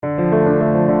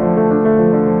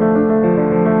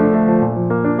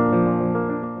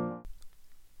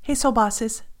Hey Soul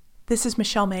Bosses, this is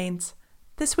Michelle Maines.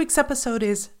 This week's episode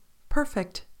is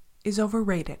Perfect is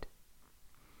Overrated.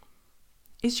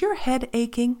 Is your head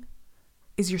aching?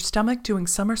 Is your stomach doing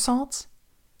somersaults?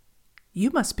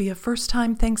 You must be a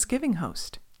first-time Thanksgiving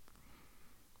host.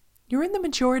 You're in the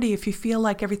majority if you feel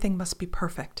like everything must be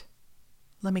perfect.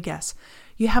 Let me guess,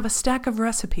 you have a stack of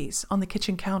recipes on the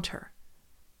kitchen counter.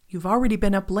 You've already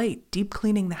been up late deep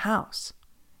cleaning the house.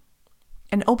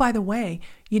 And oh, by the way,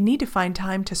 you need to find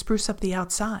time to spruce up the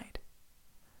outside.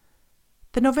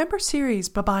 The November series,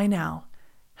 Bye-Bye Now,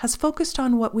 has focused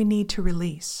on what we need to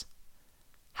release.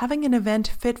 Having an event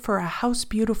fit for a house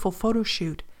beautiful photo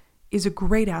shoot is a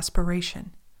great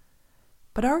aspiration.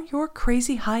 But are your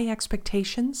crazy high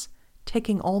expectations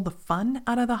taking all the fun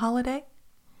out of the holiday?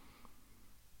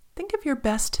 Think of your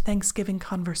best Thanksgiving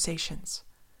conversations.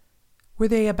 Were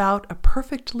they about a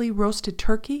perfectly roasted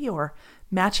turkey or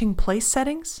matching place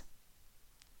settings?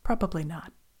 Probably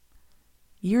not.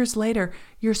 Years later,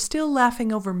 you're still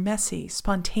laughing over messy,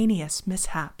 spontaneous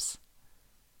mishaps.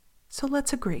 So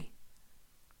let's agree.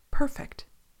 Perfect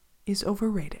is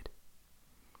overrated.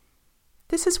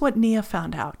 This is what Nia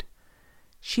found out.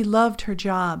 She loved her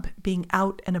job being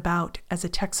out and about as a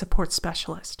tech support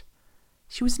specialist.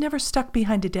 She was never stuck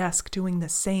behind a desk doing the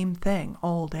same thing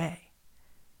all day.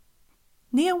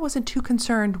 Nia wasn't too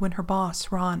concerned when her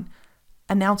boss, Ron,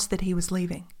 announced that he was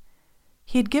leaving.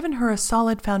 He had given her a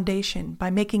solid foundation by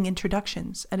making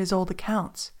introductions at his old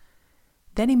accounts.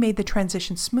 Then he made the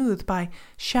transition smooth by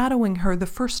shadowing her the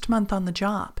first month on the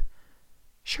job.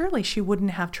 Surely she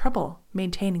wouldn't have trouble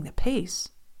maintaining the pace.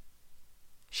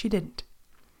 She didn't.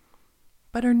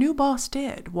 But her new boss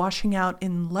did, washing out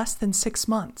in less than 6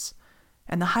 months.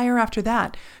 And the hire after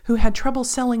that, who had trouble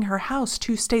selling her house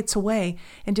 2 states away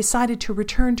and decided to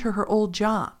return to her old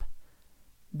job.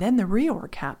 Then the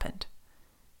reorg happened.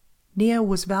 Nia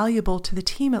was valuable to the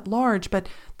team at large, but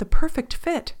the perfect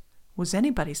fit was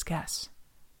anybody's guess.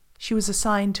 She was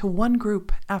assigned to one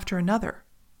group after another.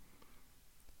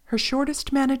 Her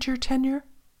shortest manager tenure?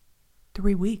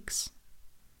 3 weeks.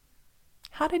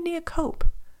 How did Nia cope?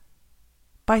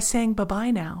 By saying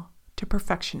bye-bye now to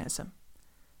perfectionism.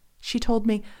 She told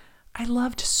me, I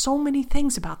loved so many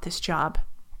things about this job.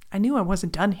 I knew I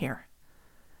wasn't done here.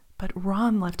 But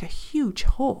Ron left a huge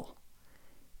hole.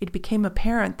 It became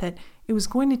apparent that it was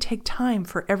going to take time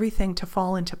for everything to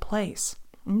fall into place.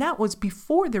 And that was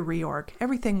before the reorg.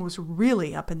 Everything was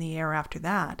really up in the air after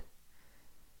that.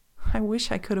 I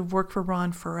wish I could have worked for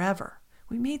Ron forever.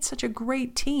 We made such a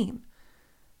great team.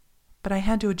 But I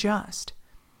had to adjust.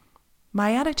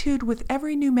 My attitude with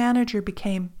every new manager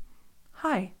became,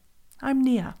 Hi, I'm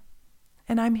Nia,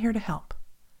 and I'm here to help.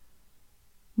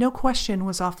 No question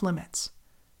was off limits.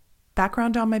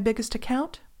 Background on my biggest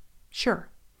account?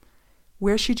 Sure.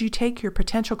 Where should you take your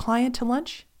potential client to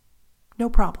lunch?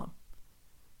 No problem.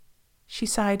 She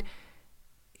sighed,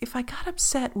 If I got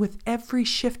upset with every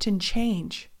shift and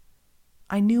change,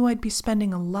 I knew I'd be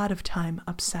spending a lot of time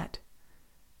upset.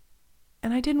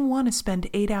 And I didn't want to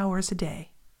spend 8 hours a day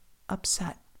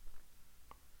upset.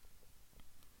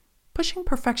 Pushing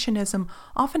perfectionism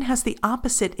often has the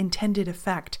opposite intended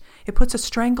effect. It puts a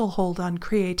stranglehold on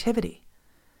creativity.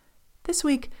 This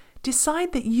week,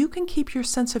 decide that you can keep your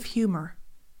sense of humor,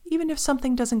 even if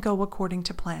something doesn't go according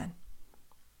to plan.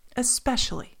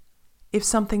 Especially if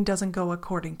something doesn't go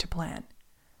according to plan.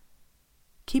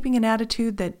 Keeping an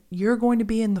attitude that you're going to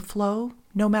be in the flow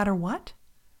no matter what?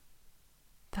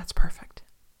 That's perfect.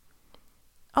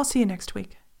 I'll see you next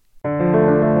week.